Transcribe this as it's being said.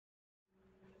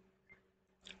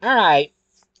All right.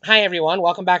 Hi, everyone.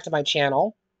 Welcome back to my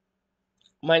channel.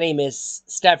 My name is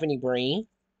Stephanie Bree.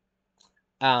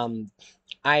 Um,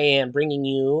 I am bringing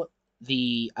you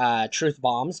the truth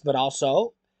bombs, but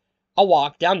also a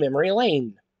walk down memory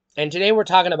lane. And today we're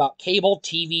talking about cable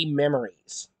TV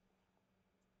memories.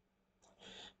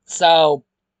 So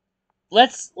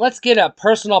let's get a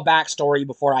personal backstory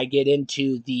before I get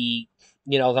into the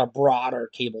broader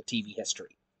cable TV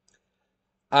history.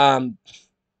 Um,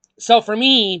 so for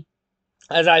me,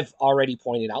 as I've already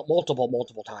pointed out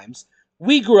multiple times,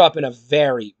 we grew up in a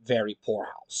very poor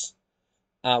house.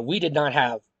 We did not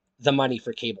have the money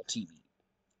for cable TV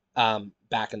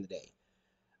back in the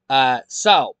day.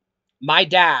 So my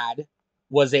dad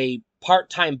was a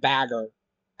part-time bagger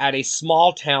at a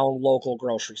small town local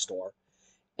grocery store,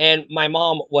 and my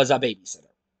mom was a babysitter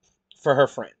for her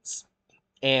friends.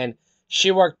 And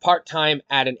she worked part-time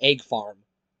at an egg farm,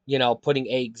 putting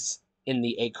eggs in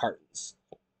the egg cartons.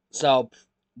 So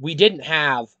we didn't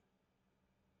have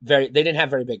they didn't have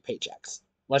very big paychecks.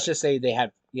 Let's just say they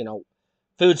had,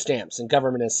 food stamps and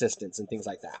government assistance and things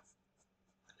like that.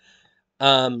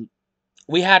 Um,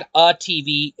 we had a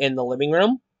TV in the living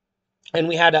room, and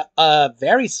we had a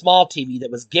very small TV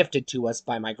that was gifted to us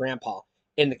by my grandpa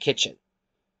in the kitchen.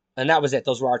 And that was it.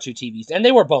 Those were our two TVs. And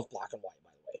they were both black and white,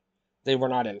 by the way. They were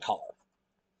not in color.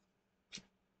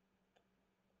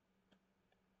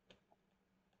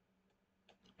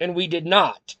 And we did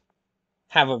not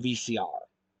have a VCR.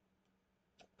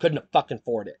 Couldn't fucking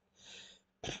afford it.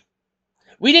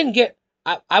 We didn't get,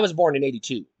 I was born in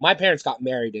 82. My parents got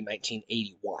married in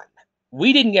 1981.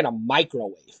 We didn't get a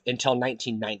microwave until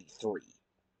 1993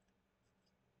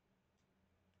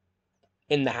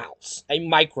 in the house. A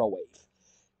microwave.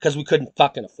 Because we couldn't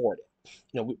fucking afford it.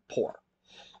 We were poor.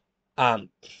 Um,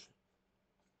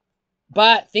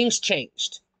 but things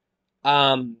changed.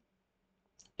 Um,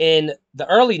 in the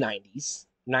early 90s,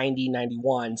 90,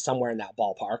 91, somewhere in that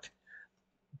ballpark,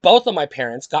 both of my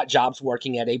parents got jobs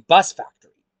working at a bus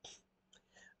factory,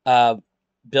 uh,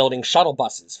 building shuttle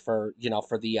buses for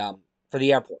the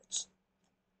airports,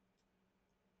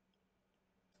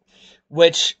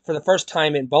 which for the first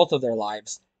time in both of their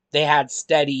lives, they had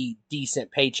steady,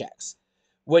 decent paychecks,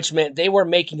 which meant they were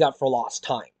making up for lost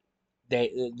time.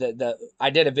 I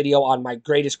did a video on my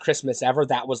greatest Christmas ever.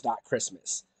 That was not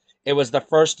Christmas. It was the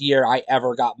first year I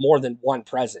ever got more than one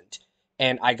present,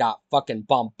 and I got fucking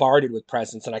bombarded with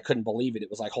presents, and I couldn't believe it. It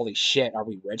was like, holy shit, are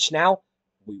we rich now?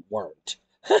 We weren't.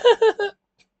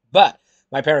 But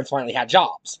my parents finally had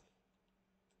jobs.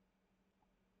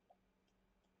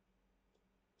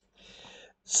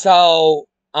 So,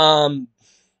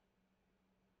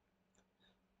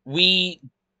 we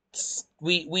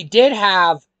we did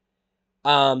have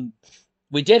um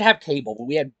we did have cable, but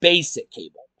we had basic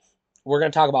cable. We're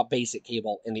going to talk about basic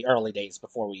cable in the early days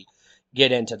before we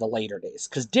get into the later days,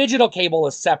 because digital cable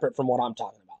is separate from what I'm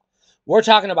talking about. We're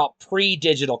talking about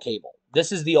pre-digital cable.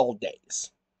 This is the old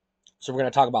days. So we're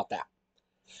going to talk about that.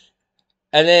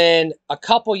 And then a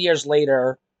couple years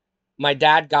later, my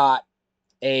dad got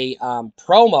a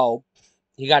promo.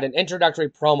 He got an introductory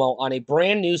promo on a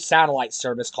brand new satellite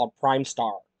service called Prime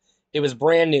Star. It was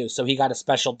brand new, so he got a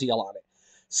special deal on it.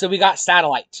 So we got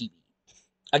satellite TV.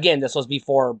 Again, this was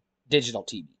before digital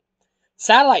TV.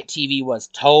 Satellite TV was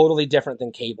totally different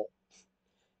than cable.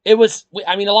 It was,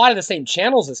 I mean, a lot of the same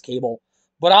channels as cable,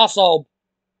 but also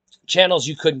channels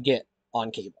you couldn't get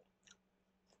on cable.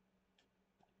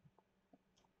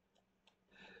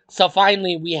 So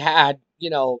finally, we had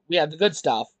the good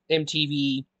stuff: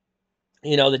 MTV,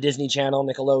 the Disney Channel,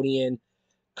 Nickelodeon,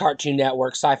 Cartoon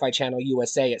Network, Sci-Fi Channel,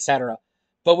 USA, etc.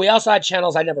 But we also had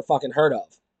channels I never fucking heard of,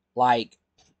 like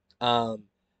um,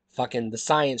 fucking the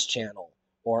Science Channel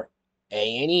or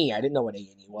A&E. I didn't know what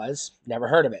A&E was. Never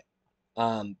heard of it.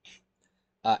 Um,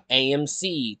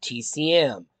 AMC,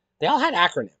 TCM. They all had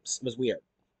acronyms. It was weird.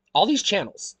 All these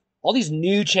channels, all these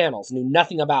new channels, knew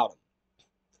nothing about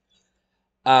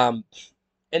them.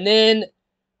 And then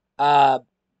uh,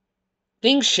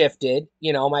 things shifted.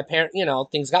 My parent,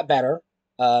 things got better.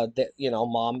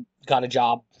 Mom got a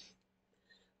job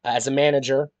as a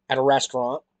manager at a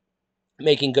restaurant,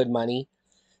 making good money,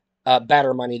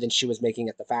 better money than she was making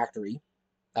at the factory,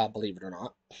 believe it or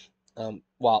not.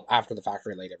 Well, after the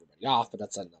factory laid everybody off, but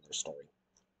that's another story.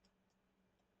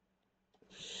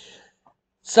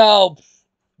 So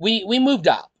we moved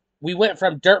up. We went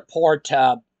from dirt poor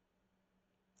to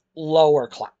lower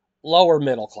class, lower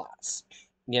middle class.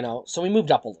 So we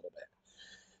moved up a little bit.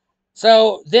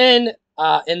 So then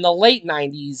in the late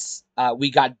 90s,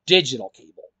 we got digital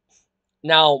cable.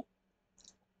 Now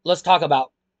let's talk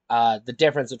about the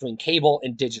difference between cable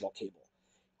and digital cable.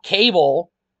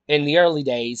 Cable in the early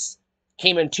days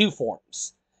came in two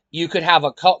forms. You could have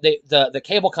the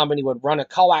cable company would run a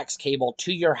coax cable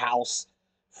to your house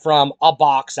from a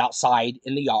box outside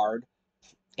in the yard,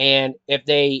 and if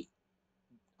they,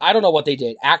 I don't know what they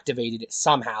did, activated it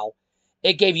somehow,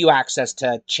 it gave you access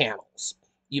to channels.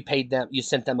 You paid them, you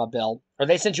sent them a bill, or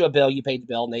they sent you a bill, you paid the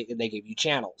bill, and they gave you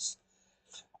channels.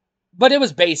 But it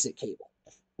was basic cable.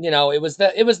 It was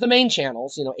the main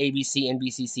channels, ABC,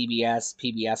 NBC, CBS,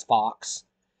 PBS, Fox.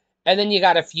 And then you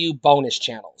got a few bonus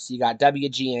channels. You got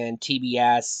WGN,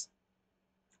 TBS,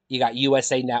 you got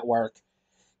USA Network,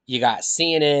 you got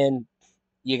CNN,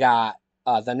 you got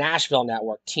the Nashville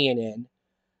Network, TNN,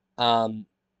 and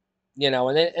then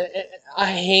a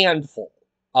handful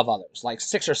of others, like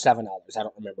 6 or 7 others. I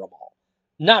don't remember them all.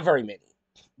 Not very many,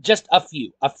 just a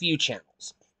few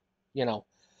channels.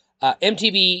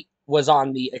 MTV was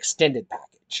on the extended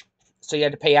package, so you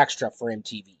had to pay extra for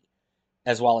MTV,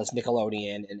 as well as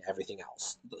Nickelodeon and everything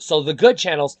else. So the good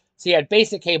channels, so you had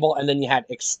basic cable and then you had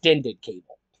extended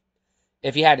cable.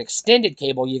 If you had extended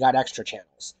cable, you got extra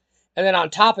channels. And then on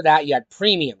top of that, you had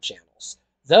premium channels.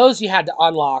 Those you had to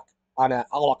unlock on an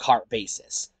a la carte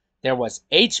basis. There was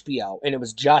HBO, and it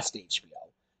was just HBO.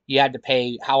 You had to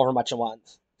pay however much a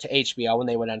month to HBO, and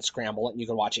they would unscramble it, and you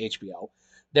could watch HBO.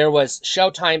 There was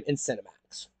Showtime and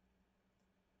Cinemax.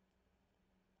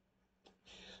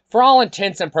 For all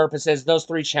intents and purposes, those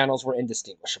three channels were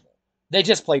indistinguishable. They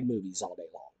just played movies all day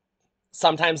long.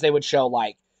 Sometimes they would show,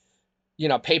 like,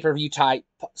 pay-per-view type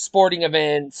sporting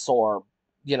events or,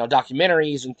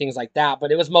 documentaries and things like that,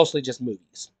 but it was mostly just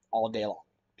movies all day long,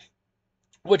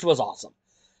 which was awesome.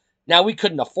 Now,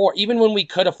 even when we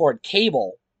could afford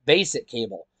cable, basic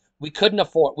cable, we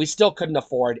still couldn't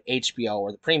afford HBO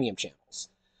or the premium channels.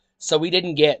 So we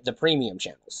didn't get the premium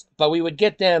channels, but we would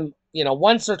get them,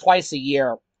 once or twice a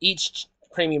year. Each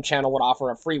premium channel would offer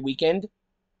a free weekend,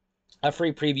 a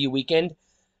free preview weekend,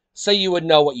 so you would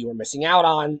know what you were missing out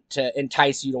on to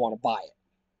entice you to want to buy it.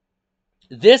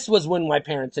 This was when my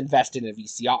parents invested in a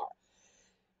VCR,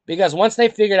 because once they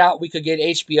figured out we could get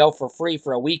HBO for free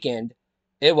for a weekend,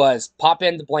 it was pop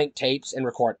in the blank tapes and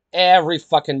record every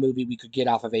fucking movie we could get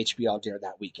off of HBO during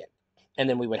that weekend. And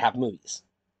then we would have movies.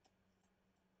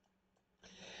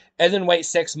 And then wait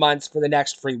 6 months for the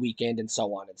next free weekend, and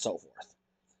so on and so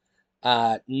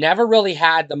forth. Never really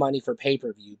had the money for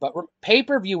pay-per-view, but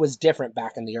pay-per-view was different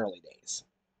back in the early days.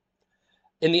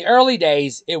 In the early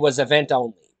days, it was event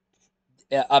only.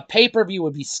 A pay-per-view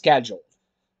would be scheduled,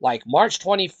 like March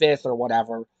 25th or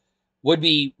whatever, would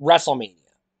be WrestleMania.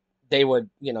 They would,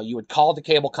 you would call the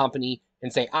cable company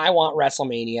and say, I want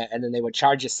WrestleMania, and then they would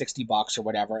charge you $60 or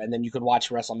whatever, and then you could watch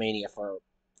WrestleMania for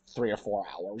 3 or 4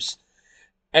 hours.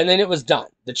 And then it was done.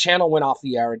 The channel went off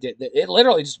the air. It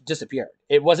literally just disappeared.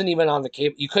 It wasn't even on the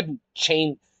cable. You couldn't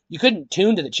tune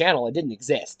to the channel. It didn't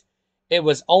exist. It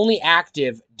was only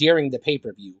active during the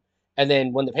pay-per-view. And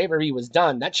then when the pay-per-view was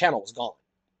done, that channel was gone.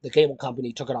 The cable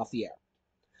company took it off the air.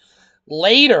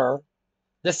 Later,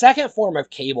 the second form of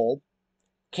cable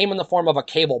came in the form of a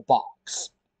cable box.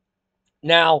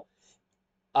 Now,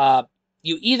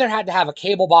 you either had to have a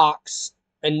cable box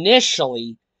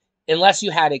initially, unless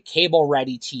you had a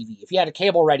cable-ready TV. If you had a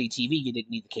cable-ready TV, you didn't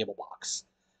need the cable box.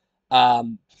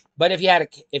 But if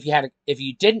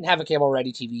you didn't have a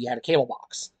cable-ready TV, you had a cable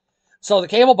box. So the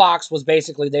cable box was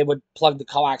basically, they would plug the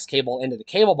coax cable into the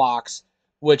cable box,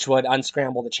 which would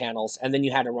unscramble the channels, and then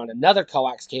you had to run another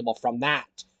coax cable from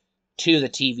that to the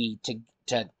TV to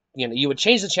you would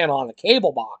change the channel on the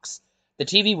cable box. The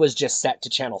TV was just set to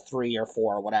channel 3 or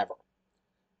 4 or whatever.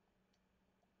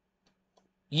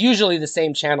 Usually the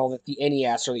same channel that the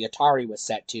NES or the Atari was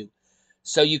set to.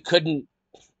 So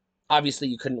obviously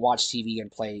you couldn't watch TV and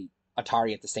play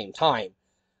Atari at the same time.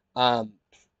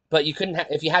 But you couldn't,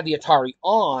 if you had the Atari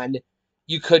on,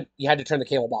 you had to turn the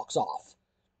cable box off.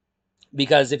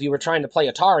 Because if you were trying to play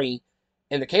Atari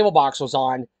and the cable box was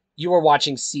on, you were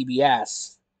watching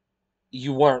CBS.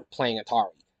 You weren't playing Atari.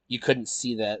 You couldn't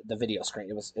see the video screen.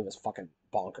 It was fucking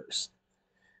bonkers.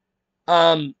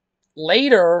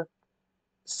 Later,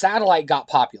 satellite got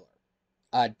popular.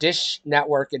 Dish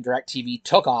Network and DirecTV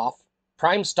took off.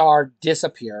 Prime Star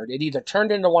disappeared. It either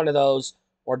turned into one of those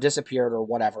or disappeared or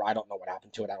whatever. I don't know what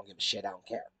happened to it. I don't give a shit. I don't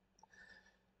care.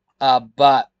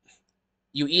 But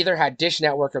you either had Dish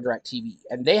Network or DirecTV,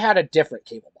 and they had a different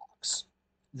cable box.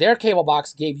 Their cable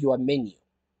box gave you a menu,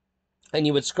 and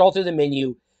you would scroll through the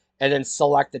menu and then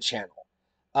select the channel.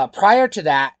 Prior to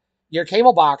that, your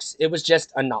cable box, it was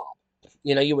just a knob.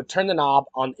 You would turn the knob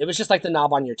on. It was just like the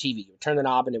knob on your TV. You would turn the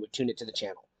knob and it would tune it to the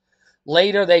channel.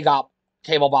 Later, they got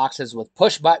cable boxes with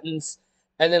push buttons,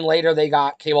 And then later they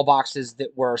got cable boxes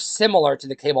that were similar to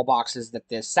the cable boxes that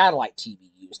the satellite TV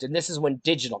used. And this is when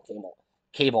digital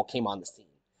cable came on the scene.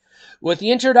 With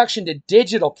the introduction to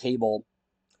digital cable,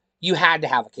 you had to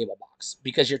have a cable box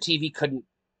because your TV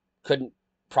couldn't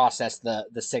process the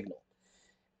signal.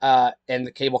 And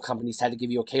the cable companies had to give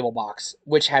you a cable box,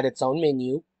 which had its own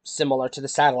menu, similar to the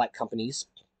satellite companies.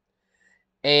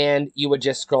 And you would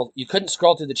just scroll. You couldn't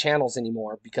scroll through the channels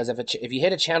anymore because if you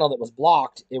hit a channel that was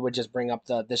blocked, it would just bring up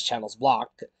this channel's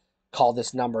blocked. Call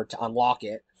this number to unlock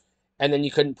it, and then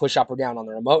you couldn't push up or down on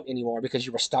the remote anymore because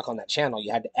you were stuck on that channel.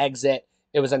 You had to exit.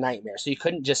 It was a nightmare. So you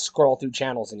couldn't just scroll through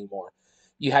channels anymore.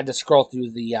 You had to scroll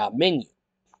through the menu,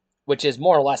 which is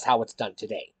more or less how it's done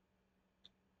today.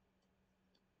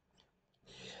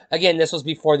 Again, this was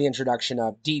before the introduction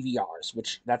of DVRs,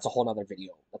 which that's a whole nother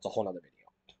video.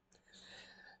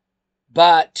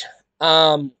 But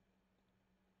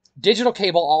digital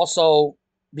cable also,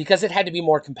 because it had to be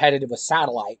more competitive with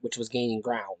satellite, which was gaining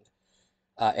ground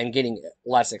and getting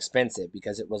less expensive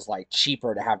because it was like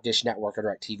cheaper to have Dish Network or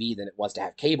DirecTV than it was to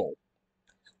have cable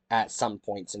at some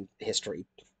points in history.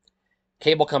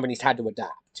 Cable companies had to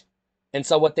adapt. And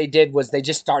so what they did was they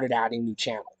just started adding new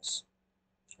channels.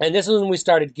 And this is when we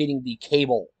started getting the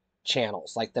cable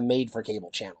channels, like the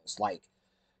made-for-cable channels, like,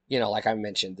 like I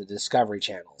mentioned, the Discovery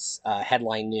channels,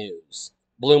 Headline News,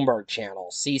 Bloomberg channel,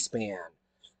 C-SPAN,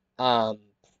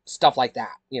 stuff like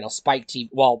that. Spike TV,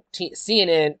 well,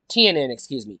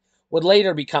 TNN, would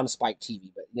later become Spike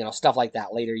TV, but, stuff like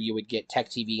that. Later you would get Tech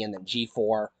TV and then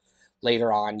G4.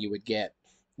 Later on you would get,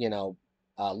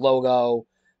 Logo,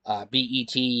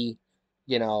 BET,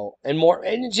 and more,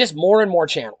 and just more and more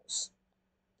channels.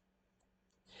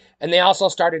 And they also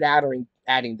started adding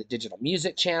the digital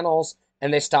music channels,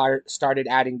 and they started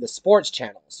adding the sports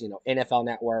channels, NFL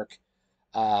Network,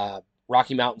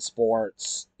 Rocky Mountain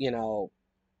Sports,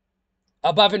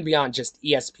 above and beyond just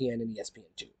ESPN and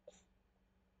ESPN2.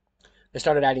 They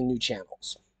started adding new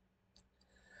channels.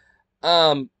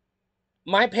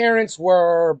 My parents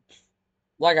were,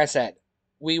 like I said,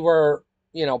 we were,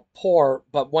 poor,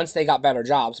 but once they got better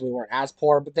jobs, we weren't as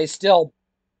poor, but they still,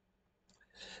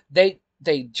 they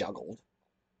juggled.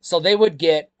 So they would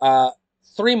get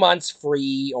 3 months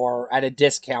free or at a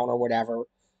discount or whatever.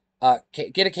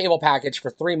 Get a cable package for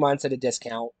 3 months at a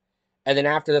discount. And then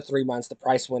after the 3 months, the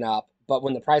price went up. But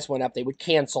when the price went up, they would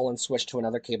cancel and switch to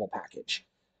another cable package,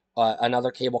 another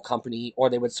cable company, or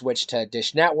they would switch to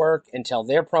Dish Network until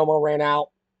their promo ran out.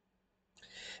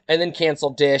 And then cancel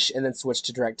Dish and then switch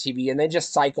to DirecTV. And they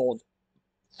just cycled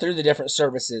through the different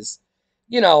services,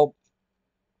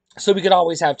 so we could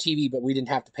always have TV, but we didn't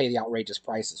have to pay the outrageous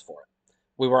prices for it.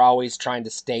 We were always trying to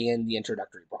stay in the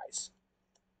introductory price.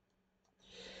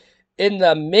 In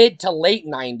the mid to late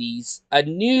 90s, a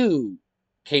new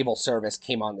cable service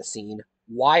came on the scene,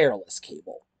 wireless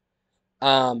cable.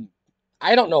 I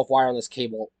don't know if wireless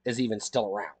cable is even still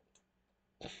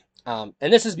around.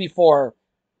 And this is before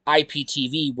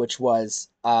IPTV, which was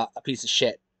a piece of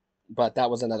shit, but that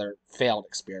was another failed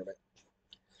experiment.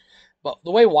 But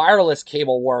the way wireless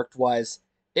cable worked was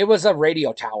it was a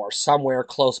radio tower somewhere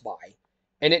close by,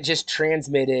 and it just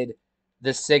transmitted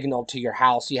the signal to your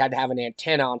house. You had to have an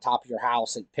antenna on top of your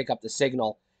house and pick up the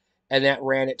signal, and that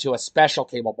ran it to a special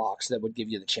cable box that would give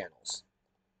you the channels.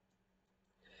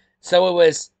 So it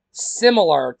was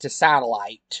similar to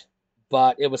satellite,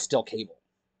 but it was still cable.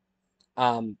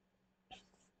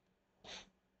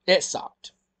 It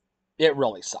sucked. It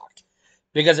really sucked.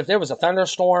 Because if there was a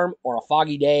thunderstorm or a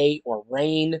foggy day or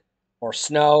rain or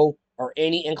snow or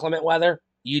any inclement weather,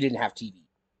 you didn't have TV.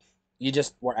 You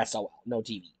just were SOL, no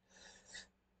TV.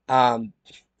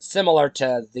 Similar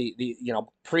to the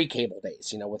pre-cable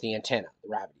days, with the antenna, the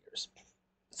rabbit ears.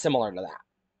 Similar to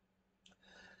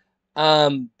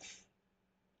that.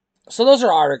 So those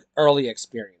are our early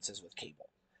experiences with cable.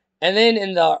 And then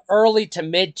in the early to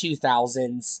mid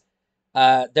 2000s,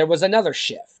 there was another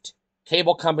shift.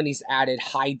 Cable companies added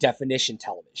high definition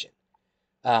television,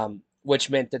 which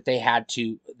meant that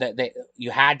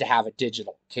you had to have a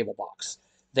digital cable box.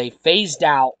 They phased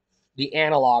out the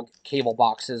analog cable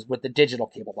boxes with the digital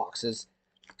cable boxes,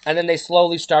 and then they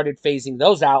slowly started phasing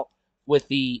those out with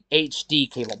the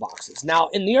HD cable boxes. Now,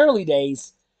 in the early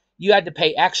days, you had to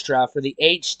pay extra for the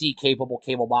HD capable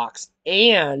cable box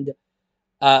and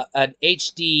an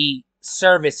HD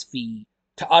service fee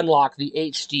to unlock the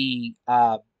HD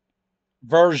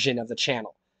version of the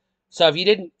channel. So if you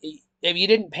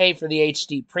didn't pay for the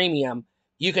HD premium,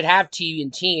 you could have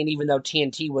TNT, and even though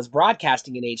TNT was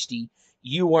broadcasting in HD,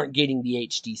 you weren't getting the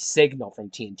HD signal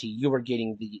from TNT. You were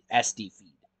getting the SD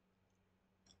feed.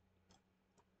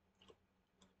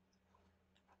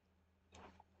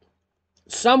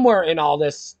 somewhere in all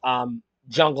this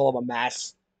jungle of a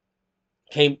mess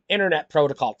came Internet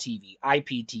Protocol TV,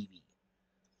 IPTV.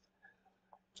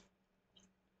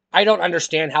 I don't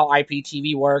understand how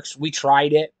IPTV works. We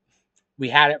tried it. We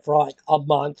had it for like a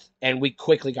month and we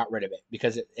quickly got rid of it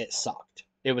because it sucked.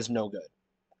 It was no good.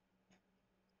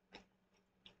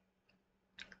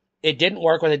 It didn't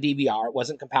work with a DVR. It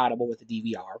wasn't compatible with the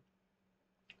DVR.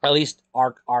 At least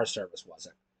our service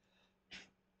wasn't.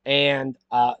 And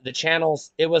the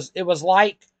channels, it was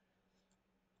like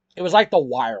the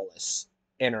wireless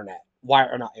internet, wire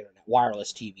or not internet,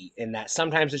 wireless TV, in that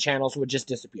sometimes the channels would just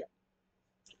disappear.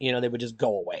 You know, they would just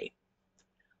go away.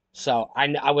 So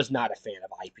I was not a fan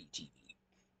of IPTV.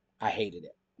 I hated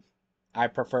it. I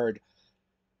preferred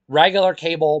regular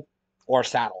cable or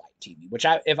satellite TV. Which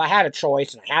if I had a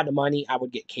choice and I had the money, I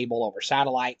would get cable over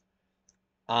satellite.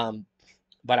 Um,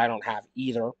 but I don't have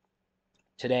either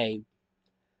today.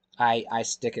 I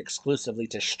stick exclusively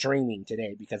to streaming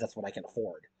today because that's what I can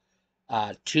afford.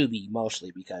 Tubi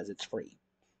mostly because it's free.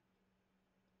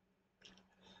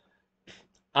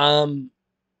 Um,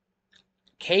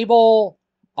 Cable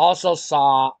also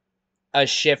saw a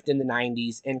shift in the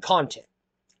 90s in content.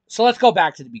 So let's go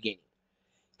back to the beginning.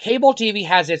 Cable TV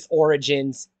has its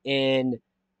origins in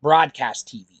broadcast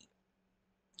TV.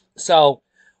 So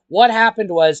what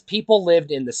happened was people lived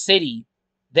in the city.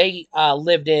 They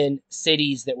lived in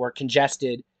cities that were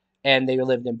congested, and they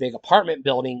lived in big apartment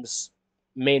buildings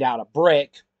made out of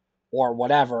brick or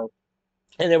whatever.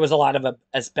 And there was a lot of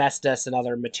asbestos and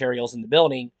other materials in the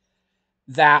building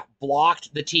that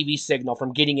blocked the TV signal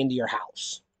from getting into your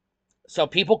house. So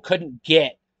people couldn't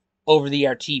get over the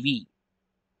air TV.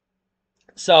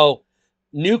 So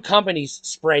new companies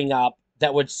sprang up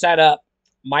that would set up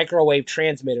microwave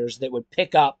transmitters that would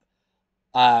pick up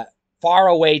uh, far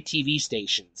away TV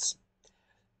stations.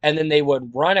 And then they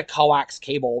would run a coax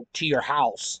cable to your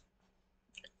house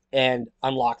and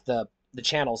unlock the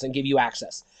channels and give you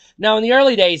access. Now, in the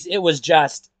early days, it was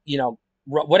just,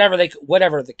 whatever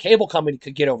the cable company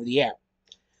could get over the air.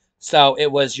 So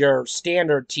it was your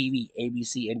standard TV,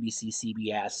 ABC, NBC,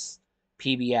 CBS,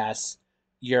 PBS,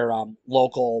 your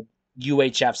local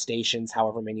UHF stations,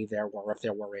 however many there were, if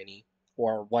there were any,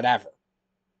 or whatever.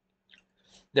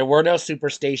 There were no super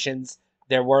stations.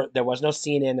 There was no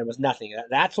CNN. There was nothing.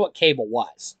 That's what cable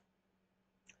was.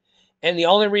 And the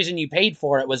only reason you paid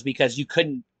for it was because you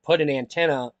couldn't put an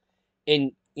antenna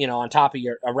in, on top of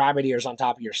a rabbit ears on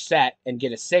top of your set and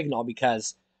get a signal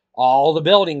because all the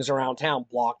buildings around town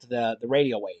blocked the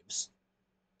radio waves.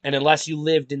 And unless you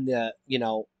lived in the,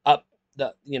 up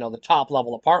the top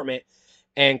level apartment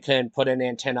and can put an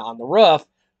antenna on the roof,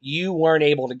 you weren't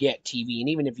able to get TV. And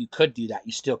even if you could do that,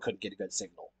 you still couldn't get a good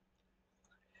signal.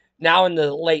 Now in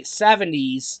the late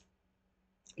 70s,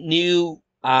 new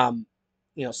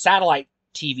satellite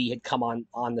TV had come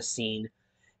on the scene,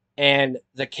 and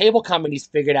the cable companies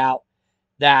figured out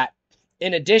that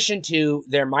in addition to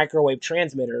their microwave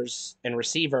transmitters and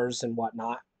receivers and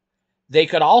whatnot, they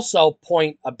could also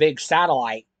point a big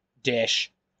satellite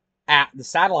dish at the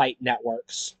satellite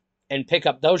networks and pick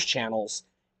up those channels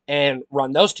and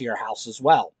run those to your house as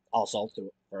well, also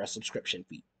for a subscription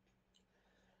fee.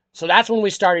 So that's when we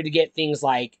started to get things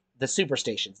like the super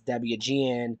stations,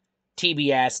 WGN,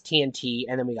 TBS, TNT,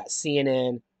 and then we got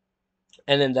CNN,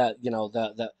 and then the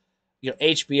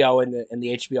HBO and the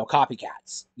HBO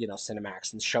copycats,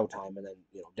 Cinemax and Showtime, and then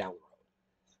down the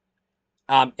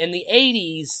road. In the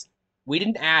 80s, we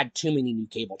didn't add too many new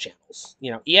cable channels.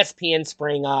 ESPN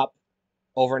sprang up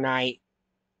overnight,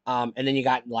 and then you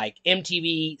got like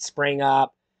MTV sprang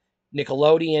up,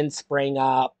 Nickelodeon sprang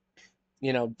up.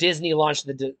 Disney launched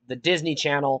the Disney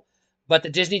Channel, but the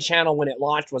Disney Channel when it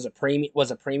launched was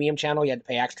a premium channel. You had to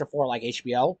pay extra for, like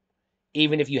HBO.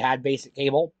 Even if you had basic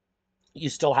cable, you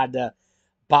still had to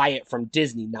buy it from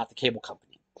Disney, not the cable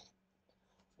company.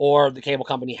 Or the cable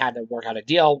company had to work out a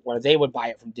deal where they would buy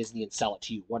it from Disney and sell it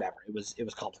to you. Whatever. It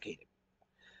was complicated.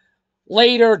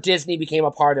 Later, Disney became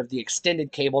a part of the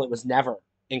extended cable. It was never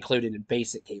included in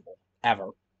basic cable ever,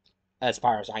 as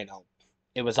far as I know.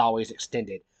 It was always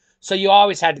extended. So you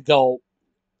always had to go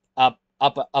up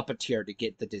a tier to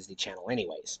get the Disney Channel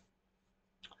anyways.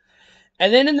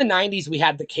 And then in the 90s, we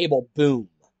had the cable boom.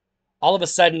 All of a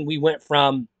sudden, we went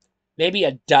from maybe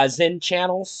a dozen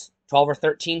channels, 12 or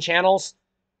 13 channels,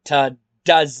 to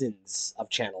dozens of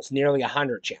channels, nearly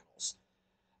 100 channels.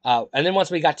 And then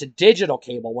once we got to digital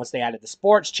cable, once they added the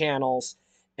sports channels,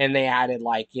 and they added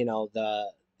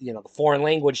the foreign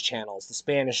language channels, the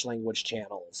Spanish language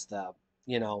channels, the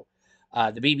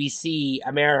BBC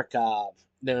America.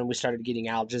 Then we started getting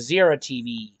Al Jazeera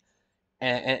TV,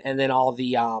 and then all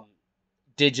the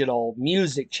digital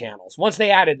music channels. Once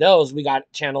they added those, we got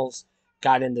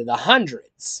into the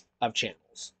hundreds of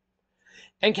channels.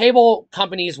 And cable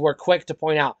companies were quick to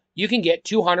point out, you can get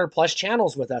 200 plus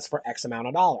channels with us for X amount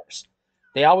of dollars.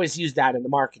 They always used that in the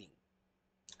marketing.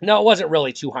 No, it wasn't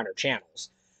really 200 channels.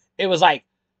 It was like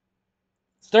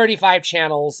 35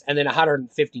 channels and then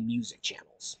 150 music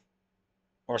channels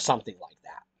or something like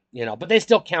that. But they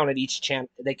still counted each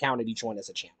channel. They counted each one as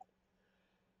a channel.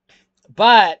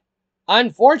 But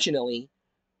unfortunately,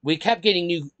 we kept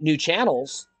getting new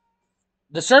channels.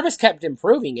 The service kept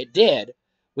improving. It did.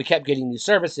 We kept getting new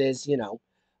services.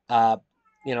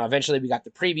 Eventually we got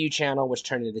the preview channel, which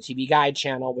turned into the TV guide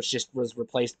channel, which just was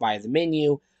replaced by the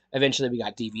menu. Eventually we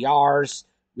got DVRs.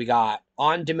 We got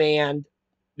on demand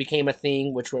became a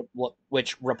thing,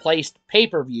 which replaced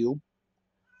pay-per-view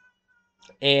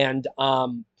and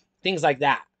things like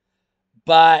that.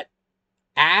 But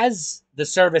as the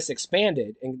service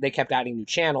expanded and they kept adding new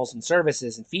channels and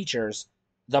services and features,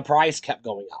 the price kept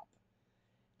going up.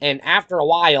 And after a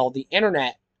while, the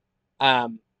internet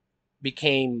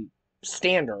became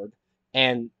standard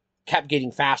and kept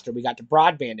getting faster. We got to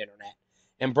broadband internet,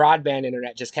 and broadband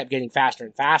internet just kept getting faster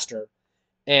and faster.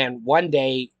 And one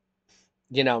day,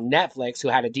 Netflix, who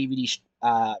had a DVD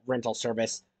rental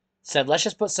service, said, let's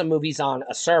just put some movies on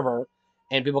a server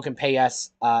and people can pay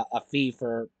us a fee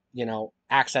for,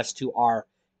 access to our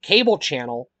cable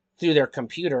channel through their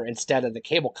computer instead of the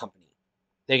cable company.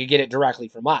 They could get it directly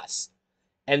from us.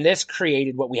 And this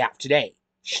created what we have today,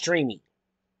 streaming,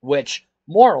 which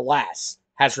more or less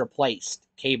has replaced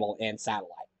cable and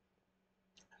satellite.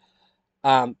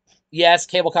 Yes,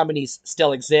 cable companies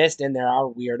still exist, and there are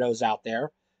weirdos out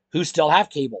there who still have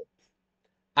cable.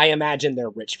 I imagine they're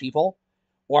rich people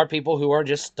or people who are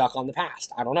just stuck on the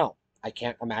past. I don't know. I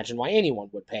can't imagine why anyone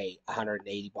would pay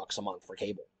 $180 a month for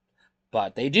cable.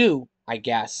 But they do, I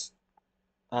guess.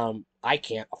 I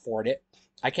can't afford it.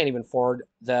 I can't even afford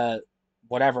the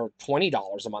whatever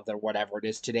 $20 a month or whatever it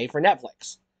is today for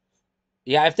Netflix.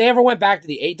 Yeah, if they ever went back to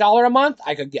the $8 a month,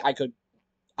 I could get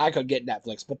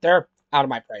Netflix, but they're out of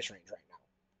my price range right now.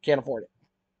 Can't afford it.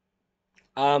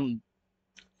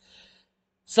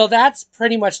 So that's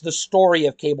pretty much the story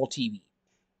of cable TV.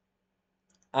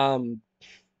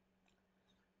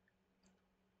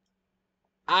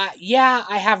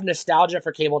 I have nostalgia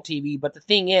for cable TV, but the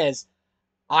thing is,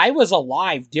 I was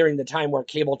alive during the time where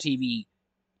cable TV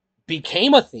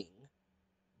became a thing,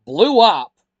 blew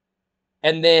up,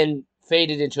 and then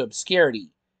faded into obscurity.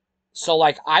 So,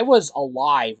 like, I was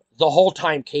alive the whole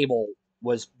time cable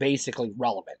was basically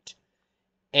relevant.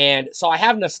 And so I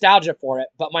have nostalgia for it,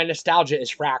 but my nostalgia is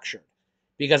fractured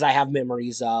because I have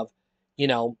memories of,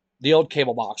 the old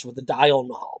cable box with the dial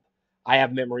knob. I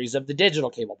have memories of the digital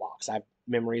cable box. I have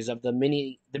memories of the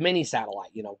mini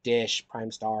satellite, Dish,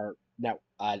 Prime Star,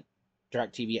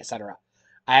 DirecTV, etc.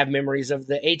 I have memories of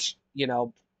the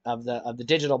of the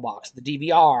digital box, the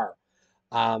DVR,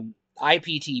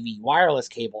 IPTV, wireless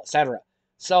cable, etc.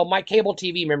 So my cable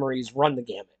TV memories run the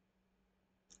gamut.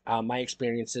 My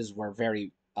experiences were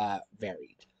very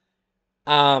varied.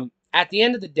 At the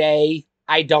end of the day,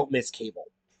 I don't miss cable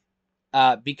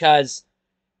because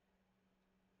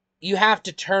you have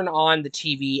to turn on the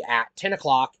TV at 10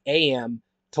 o'clock a.m.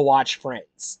 to watch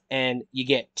Friends. And you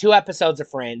get 2 episodes of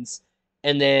Friends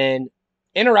and then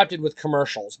interrupted with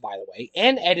commercials, by the way,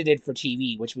 and edited for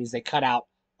TV, which means they cut out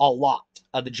a lot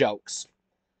of the jokes.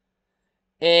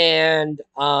 And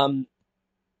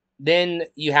then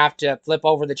you have to flip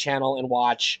over the channel and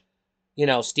watch,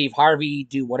 Steve Harvey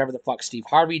do whatever the fuck Steve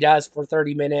Harvey does for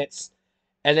 30 minutes.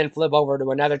 And then flip over to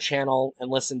another channel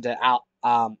and listen to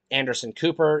Anderson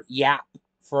Cooper yap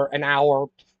for an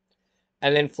hour.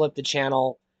 And then flip the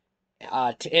channel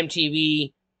to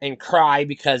MTV and cry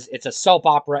because it's a soap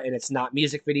opera and it's not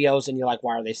music videos. And you're like,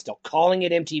 why are they still calling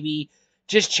it MTV?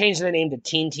 Just change the name to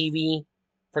Teen TV,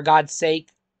 for God's sake.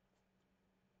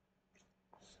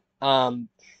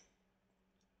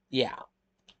 Yeah.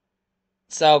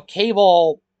 So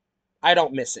cable, I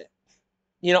don't miss it.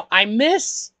 I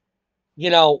miss,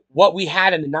 what we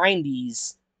had in the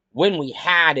 90s when we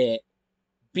had it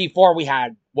before we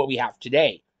had what we have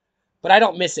today. But I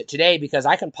don't miss it today because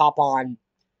I can pop on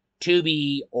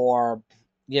Tubi or,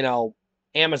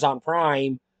 Amazon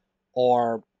Prime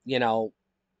or,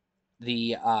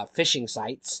 the fishing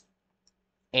sites,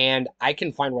 and I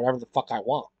can find whatever the fuck I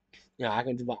want. I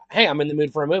can do, hey, I'm in the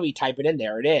mood for a movie, type it in,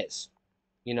 there it is.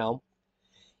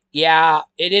 Yeah,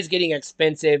 it is getting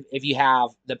expensive if you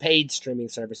have the paid streaming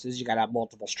services. You got to have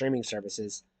multiple streaming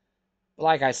services. But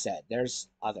like I said, there's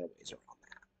other ways around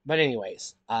that. But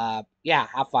anyways, yeah,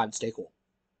 have fun, stay cool.